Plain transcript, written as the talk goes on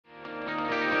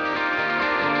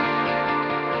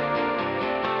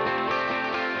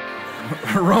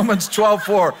Romans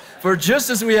 12:4. For just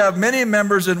as we have many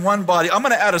members in one body, I'm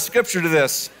going to add a scripture to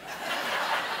this.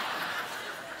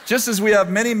 Just as we have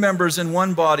many members in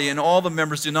one body and all the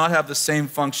members do not have the same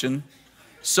function,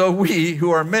 so we,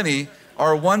 who are many,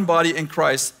 are one body in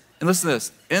Christ. And listen to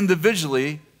this.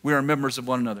 Individually, we are members of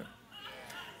one another.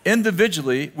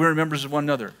 Individually, we're members of one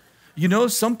another. You know,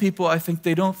 some people, I think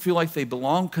they don't feel like they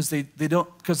belong because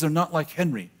they're not like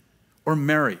Henry or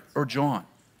Mary or John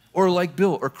or like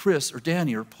Bill or Chris or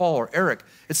Danny or Paul or Eric.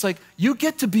 It's like, you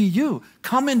get to be you.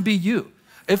 Come and be you.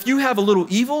 If you have a little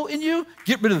evil in you,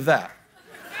 get rid of that.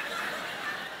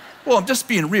 Well, I'm just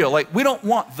being real. Like, we don't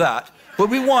want that, but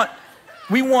we want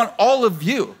all of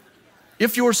you.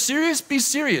 If you're serious, be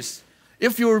serious.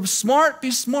 If you're smart,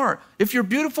 be smart. If you're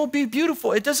beautiful, be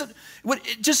beautiful. It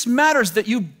just matters that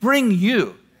you bring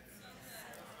you.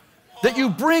 That you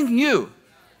bring you.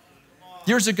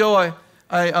 Years ago,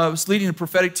 I was leading a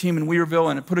prophetic team in Weaverville,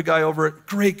 and I put a guy over it,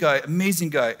 great guy, amazing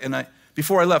guy. And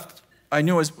before I left, I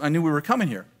knew we were coming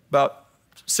here, about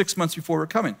 6 months before we were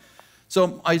coming.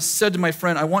 So I said to my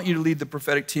friend, I want you to lead the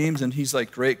prophetic teams. And he's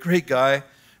like, great guy,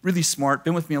 really smart,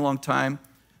 been with me a long time,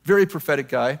 very prophetic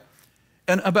guy.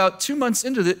 And about 2 months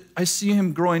into it, I see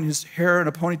him growing his hair in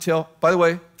a ponytail. By the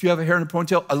way, if you have a hair in a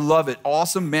ponytail, I love it.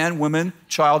 Awesome, man, woman,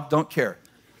 child, don't care.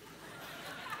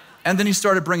 And then he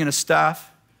started bringing a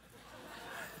staff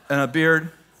and a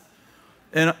beard.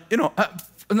 And, you know,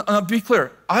 I'll be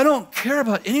clear, I don't care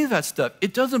about any of that stuff.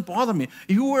 It doesn't bother me.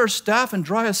 You wear a staff and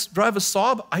drive a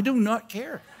Saab, I do not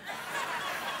care.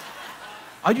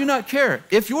 I do not care.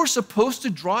 If you're supposed to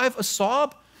drive a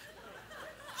Saab,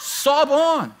 Saab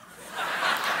on.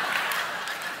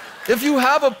 If you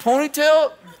have a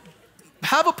ponytail,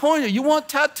 have a ponytail. You want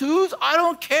tattoos? I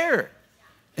don't care.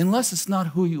 Unless it's not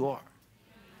who you are.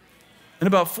 And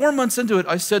about 4 months into it,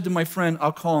 I said to my friend,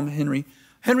 I'll call him Henry,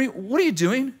 Henry, what are you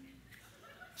doing? He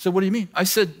said, what do you mean? I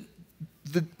said,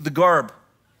 the garb.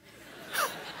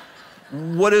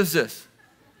 What is this?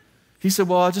 He said,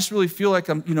 well, I just really feel like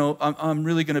I'm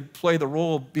really going to play the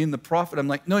role of being the prophet. I'm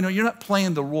like, no, you're not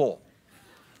playing the role.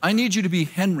 I need you to be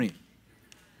Henry.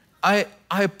 I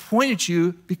appointed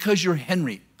you because you're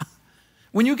Henry.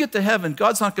 When you get to heaven,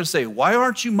 God's not going to say, why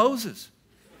aren't you Moses?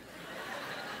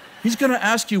 He's going to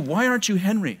ask you, why aren't you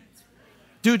Henry?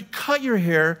 Dude, cut your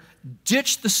hair,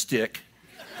 ditch the stick.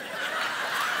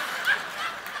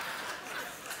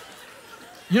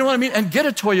 You know what I mean? And get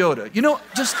a Toyota. You know,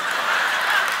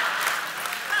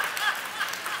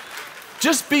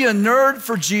 just be a nerd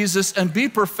for Jesus and be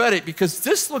prophetic, because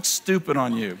this looks stupid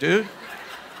on you, dude.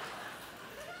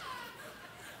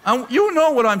 You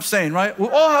know what I'm saying, right? We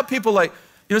all have people like,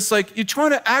 you know, it's like you're trying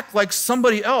to act like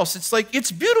somebody else. It's like,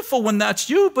 it's beautiful when that's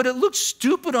you, but it looks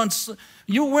stupid on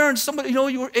you wearing somebody, you know,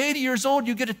 you were 80 years old,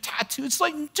 you get a tattoo. It's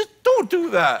like, just don't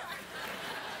do that.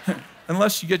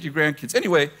 Unless you get your grandkids.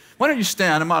 Anyway, why don't you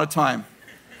stand? I'm out of time.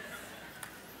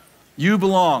 You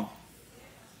belong.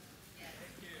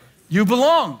 You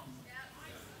belong.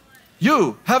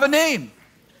 You have a name.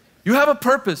 You have a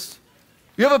purpose.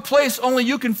 You have a place only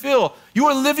you can fill. You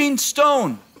are a living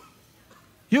stone.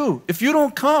 If you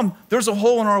don't come, there's a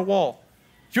hole in our wall.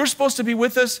 If you're supposed to be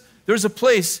with us, there's a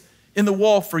place in the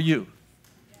wall for you.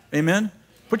 Amen?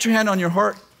 Put your hand on your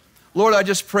heart. Lord, I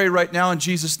just pray right now in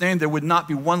Jesus' name, there would not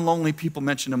be one lonely people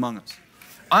mentioned among us.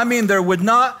 I mean, there would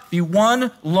not be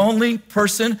one lonely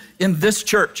person in this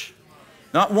church.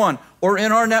 Not one. Or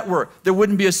in our network. There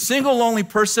wouldn't be a single lonely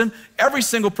person. Every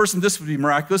single person, this would be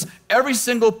miraculous. Every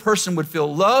single person would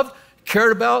feel loved,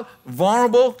 cared about,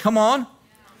 vulnerable, come on,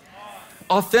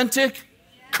 authentic,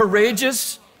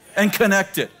 courageous, and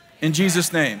connected. In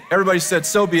Jesus' name. Everybody said,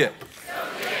 so be it.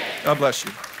 God bless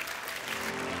you.